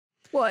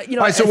Well, All right,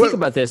 I think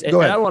about this, and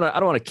go I ahead.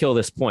 don't want to kill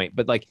this point,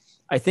 but like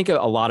I think a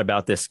lot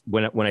about this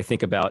when I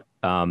think about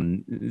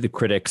the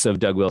critics of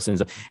Doug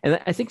Wilson's, and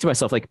I think to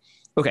myself like,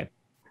 okay,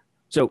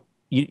 so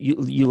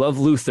you love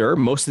Luther.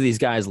 Most of these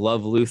guys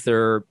love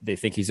Luther. They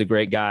think he's a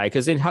great guy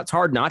because it's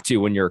hard not to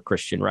when you're a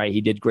Christian, right?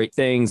 He did great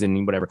things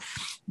and whatever.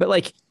 But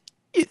like,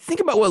 you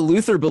think about what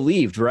Luther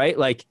believed, right?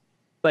 Like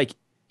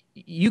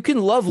you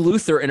can love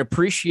Luther and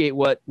appreciate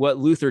what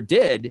Luther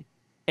did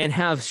and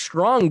have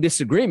strong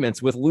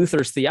disagreements with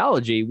Luther's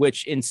theology,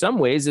 which in some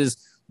ways is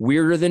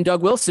weirder than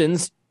Doug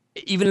Wilson's,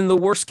 even in the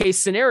worst case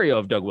scenario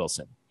of Doug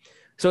Wilson.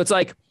 So it's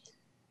like,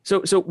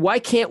 so why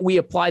can't we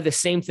apply the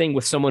same thing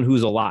with someone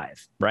who's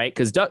alive, right?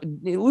 Because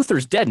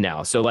Luther's dead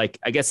now, so like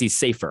I guess he's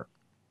safer,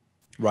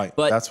 Right.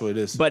 but That's what it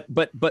is. But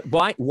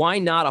why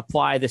not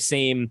apply the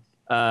same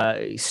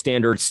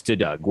standards to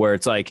Doug, where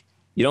it's like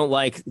you don't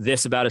like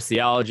this about his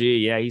theology?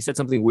 Yeah, he said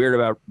something weird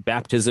about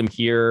baptism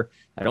here.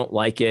 I don't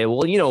like it.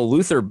 Well,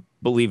 Luther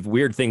believed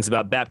weird things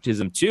about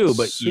baptism too,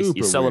 but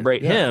you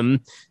celebrate him.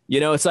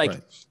 It's like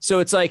so.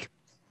 It's like.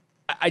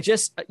 I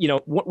just,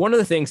 one of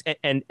the things,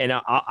 and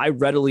I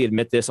readily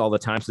admit this all the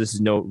time, so this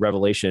is no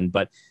revelation,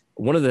 but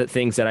one of the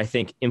things that I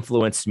think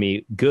influenced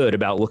me good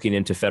about looking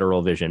into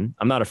federal vision,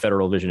 I'm not a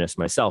federal visionist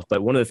myself,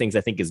 but one of the things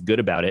I think is good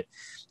about it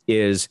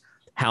is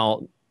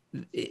how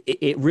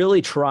it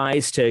really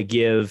tries to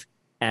give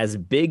as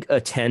big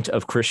a tent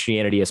of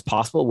Christianity as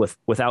possible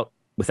without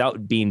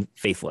being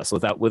faithless,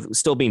 with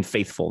still being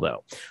faithful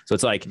though. So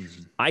it's like,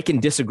 I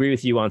can disagree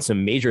with you on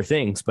some major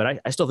things,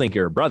 but I still think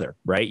you're a brother,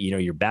 right?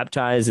 You're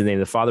baptized in the name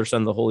of the Father, Son,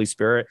 and the Holy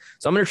Spirit.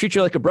 So I'm going to treat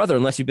you like a brother,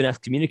 unless you've been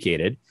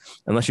excommunicated,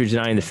 unless you're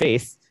denying the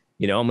faith,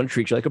 I'm going to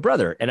treat you like a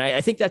brother. And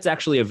I think that's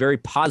actually a very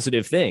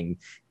positive thing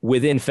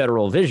within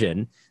federal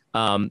vision,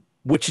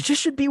 which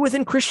just should be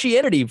within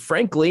Christianity,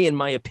 frankly, in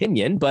my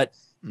opinion. But,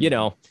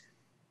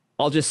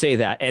 I'll just say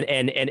that. And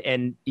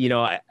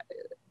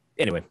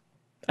anyway,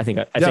 I think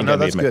I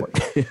made my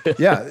point.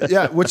 yeah.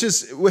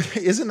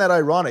 Isn't that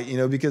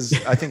ironic?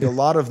 Because I think a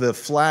lot of the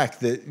flack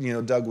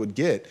that Doug would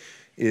get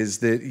is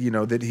that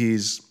that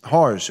he's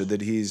harsh, or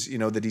that he's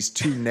that he's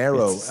too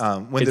narrow.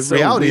 When the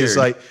reality is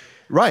like,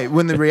 right?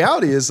 When the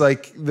reality is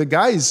like the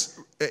guy's.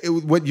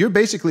 What you're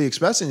basically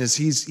expressing is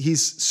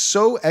he's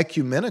so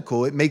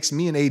ecumenical, it makes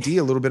me and AD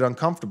a little bit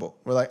uncomfortable.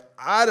 We're like,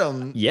 I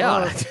don't,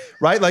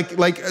 right?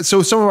 Like,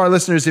 so some of our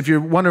listeners, if you're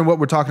wondering what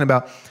we're talking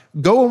about,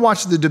 go and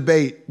watch the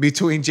debate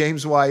between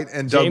James White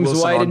and Doug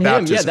Wilson on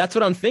baptism. Yeah, that's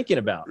what I'm thinking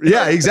about.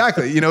 Yeah,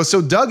 exactly.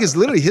 So Doug is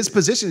literally, his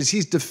position is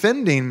he's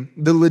defending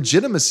the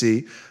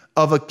legitimacy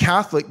of a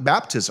Catholic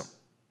baptism.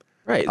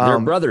 Right. They're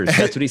brothers.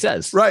 That's what he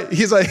says. Right.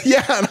 He's like,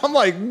 yeah. And I'm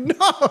like,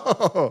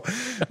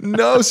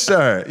 no,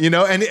 sir.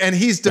 And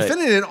he's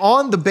defending it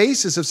on the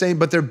basis of saying,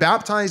 but they're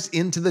baptized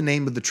into the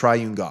name of the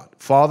triune God,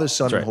 Father,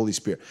 Son, and Holy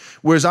Spirit.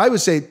 Whereas I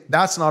would say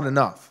that's not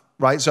enough.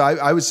 Right. So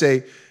I would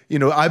say,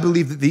 I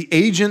believe that the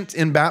agent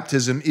in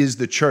baptism is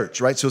the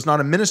church, right? So it's not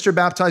a minister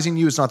baptizing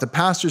you, it's not the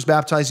pastors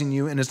baptizing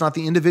you, and it's not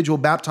the individual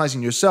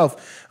baptizing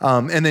yourself.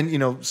 And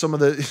then, some of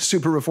the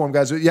super reformed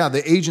guys,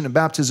 the agent of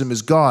baptism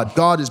is God.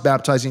 God is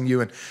baptizing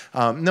you. And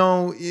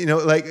no,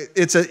 it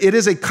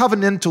is a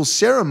covenantal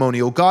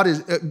ceremonial. God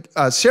is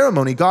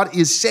ceremony. God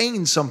is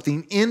saying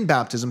something in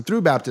baptism,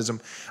 through baptism.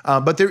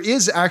 But there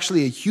is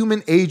actually a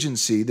human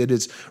agency that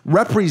is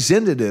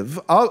representative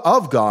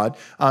of God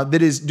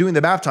that is doing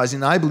the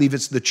baptizing. And I believe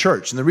it's the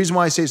church. And the reason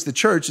why I say it's the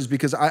church is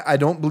because I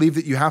don't believe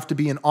that you have to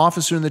be an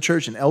officer in the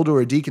church, an elder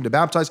or a deacon to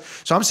baptize.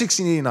 So I'm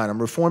 1689.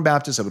 I'm Reformed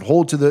Baptist. I would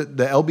hold to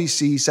the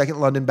LBC, Second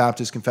London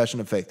Baptist Confession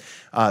of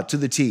Faith, to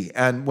the T.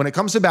 And when it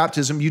comes to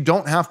baptism, you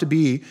don't have to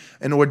be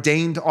an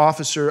ordained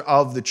officer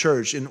of the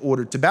church in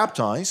order to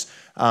baptize.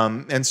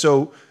 And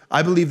so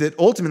I believe that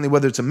ultimately,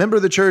 whether it's a member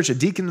of the church, a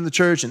deacon in the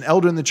church, an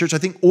elder in the church, I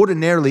think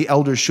ordinarily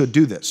elders should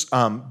do this.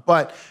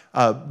 But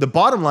the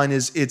bottom line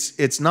is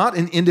it's not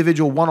an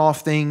individual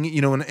one-off thing,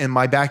 in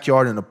my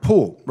backyard in a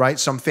pool, right?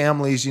 Some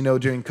families,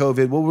 during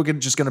COVID, well, we're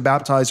just going to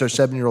baptize our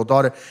 7-year-old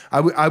daughter. I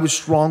would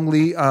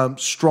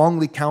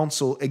strongly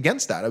counsel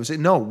against that. I would say,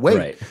 no,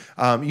 wait.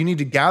 Right. You need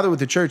to gather with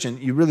the church, and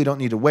you really don't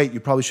need to wait.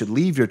 You probably should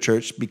leave your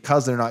church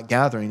because they're not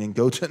gathering and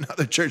go to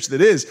another church that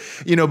is,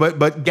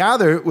 but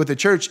gather with the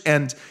church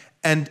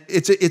and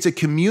it's a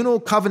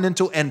communal,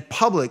 covenantal, and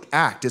public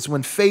act. It's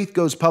when faith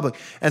goes public.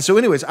 And so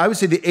anyways, I would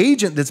say the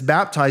agent that's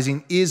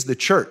baptizing is the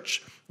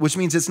church, which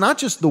means it's not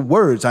just the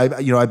words.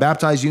 I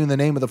baptize you in the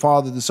name of the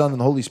Father, the Son, and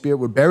the Holy Spirit.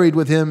 We're buried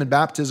with him in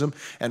baptism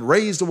and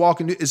raised to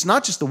walk into. It's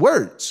not just the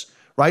words,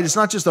 right? It's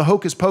not just the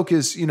hocus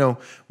pocus,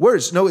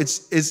 words. No,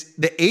 it's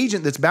the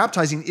agent that's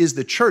baptizing is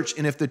the church.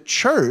 And if the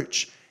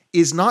church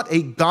is not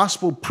a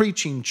gospel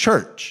preaching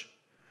church,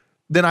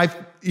 then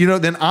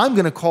I'm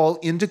going to call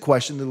into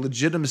question the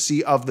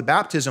legitimacy of the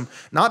baptism,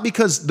 not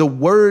because the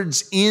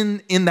words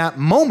in that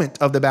moment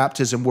of the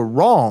baptism were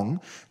wrong,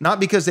 not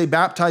because they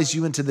baptized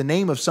you into the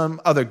name of some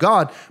other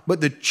God,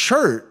 but the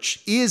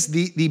church is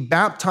the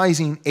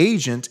baptizing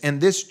agent,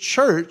 and this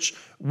church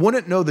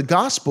wouldn't know the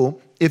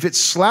gospel if it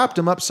slapped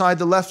him upside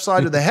the left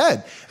side of the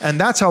head. And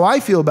that's how I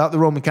feel about the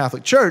Roman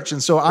Catholic Church.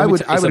 And so I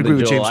would agree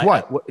with James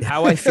White.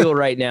 How I feel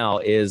right now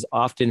is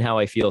often how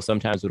I feel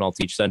sometimes when I'll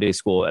teach Sunday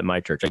school at my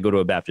church. I go to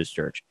a Baptist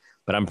church,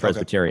 but I'm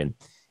Presbyterian.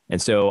 Okay. And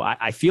so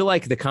I feel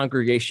like the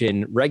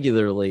congregation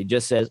regularly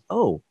just says,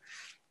 oh,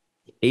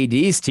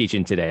 AD's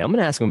teaching today. I'm going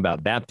to ask him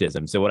about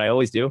baptism. So what I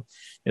always do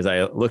is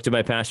I look to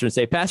my pastor and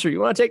say, Pastor, you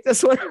want to take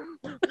this one?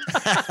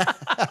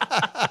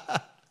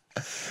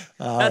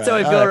 That's how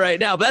I feel right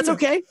now, but that's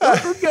okay.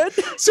 We're good.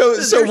 So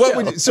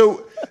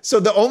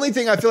the only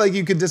thing I feel like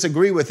you could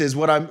disagree with is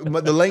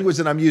the language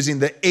that I'm using,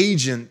 the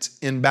agent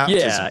in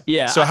baptism.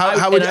 Yeah. So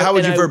how would you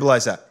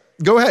verbalize that?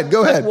 Go ahead.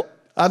 Well,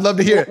 I'd love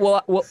to hear it.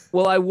 Well,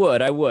 I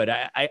would.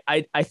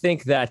 I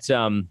think that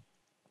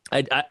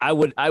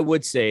I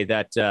would say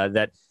that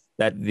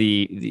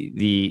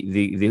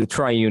the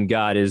triune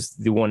God is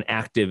the one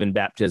active in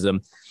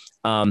baptism.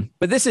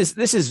 But this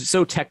is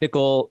so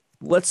technical.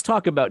 Let's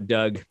talk about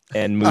Doug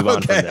and move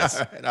on from this.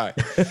 All right.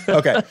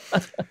 Okay,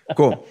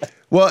 cool.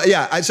 Well,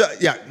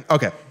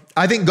 okay.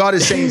 I think God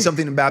is saying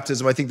something in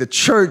baptism. I think the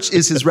church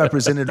is his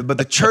representative, but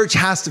the church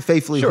has to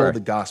faithfully hold the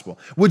gospel.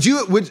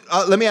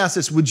 Let me ask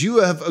this. Would you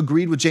have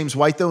agreed with James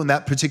White, though, in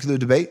that particular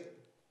debate?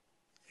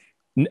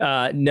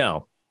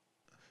 No.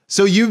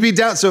 So you'd be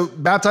down. So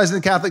baptized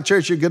in the Catholic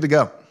Church, you're good to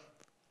go.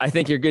 I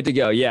think you're good to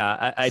go.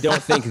 Yeah. I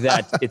don't think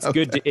that it's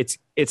good to,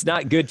 it's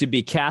not good to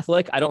be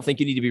Catholic. I don't think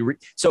you need to be.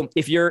 So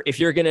if you're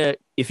going to,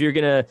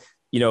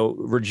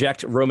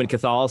 reject Roman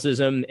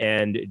Catholicism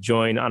and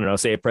join, I don't know,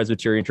 say a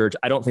Presbyterian church,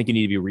 I don't think you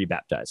need to be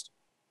rebaptized.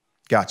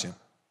 Gotcha.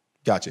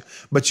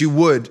 But you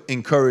would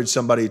encourage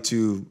somebody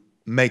to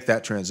make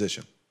that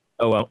transition.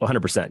 Oh, well,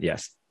 100%.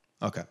 Yes.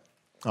 Okay.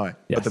 All right.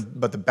 Yes.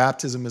 But the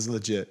baptism is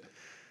legit.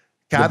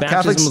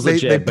 Catholics,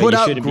 they put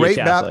out great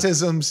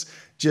baptisms,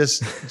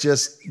 just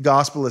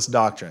gospelist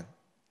doctrine,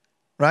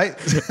 right?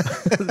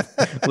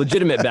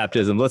 Legitimate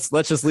baptism. Let's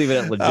just leave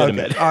it at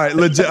legitimate. Okay. All right,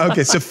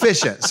 okay,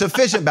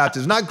 sufficient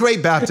baptism, not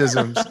great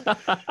baptisms.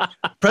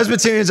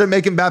 Presbyterians are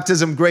making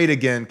baptism great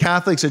again.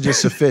 Catholics are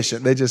just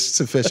sufficient. They're just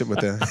sufficient with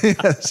them.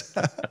 Yes.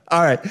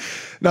 All right.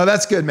 No,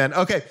 that's good, man.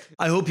 Okay.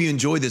 I hope you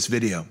enjoyed this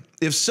video.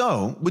 If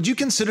so, would you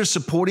consider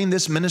supporting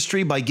this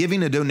ministry by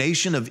giving a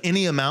donation of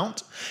any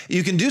amount?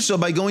 You can do so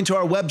by going to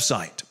our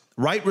website,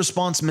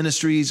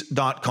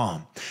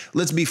 rightresponseministries.com.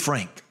 Let's be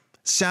frank.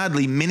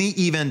 Sadly, many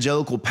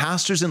evangelical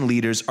pastors and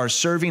leaders are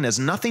serving as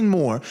nothing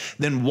more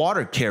than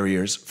water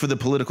carriers for the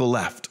political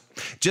left.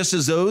 Just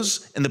as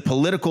those in the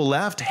political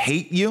left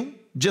hate you,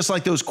 just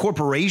like those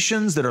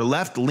corporations that are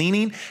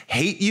left-leaning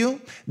hate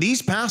you,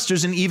 these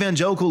pastors and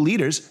evangelical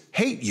leaders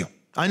hate you.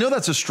 I know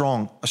that's a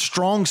strong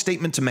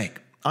statement to make.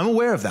 I'm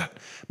aware of that,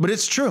 but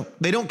it's true.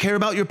 They don't care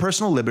about your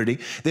personal liberty.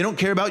 They don't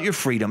care about your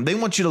freedom. They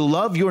want you to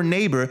love your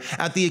neighbor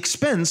at the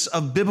expense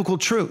of biblical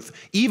truth,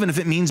 even if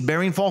it means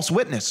bearing false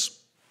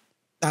witness.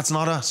 That's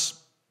not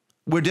us.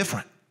 We're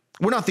different.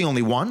 We're not the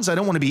only ones. I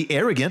don't want to be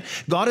arrogant.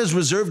 God has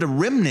reserved a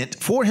remnant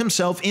for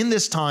himself in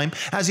this time,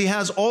 as he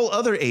has all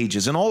other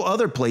ages and all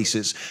other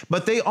places,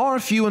 but they are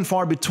few and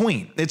far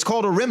between. It's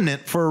called a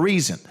remnant for a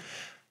reason.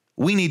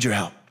 We need your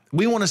help.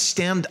 We want to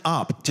stand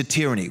up to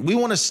tyranny. We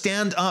want to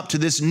stand up to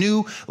this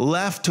new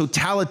left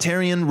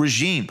totalitarian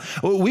regime.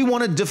 We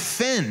want to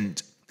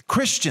defend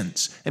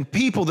Christians and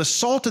people, the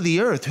salt of the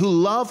earth, who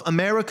love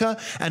America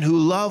and who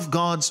love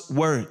God's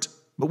word.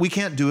 But we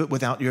can't do it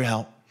without your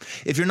help.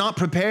 If you're not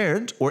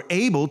prepared or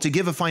able to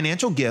give a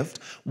financial gift,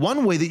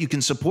 one way that you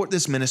can support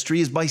this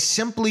ministry is by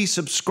simply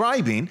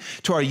subscribing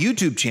to our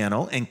YouTube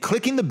channel and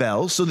clicking the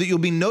bell so that you'll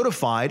be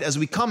notified as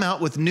we come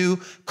out with new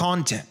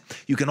content.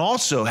 You can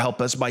also help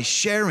us by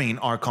sharing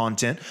our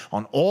content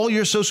on all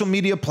your social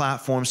media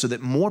platforms so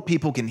that more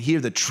people can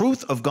hear the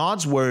truth of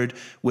God's word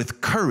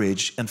with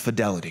courage and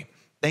fidelity.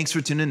 Thanks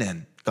for tuning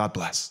in. God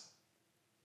bless.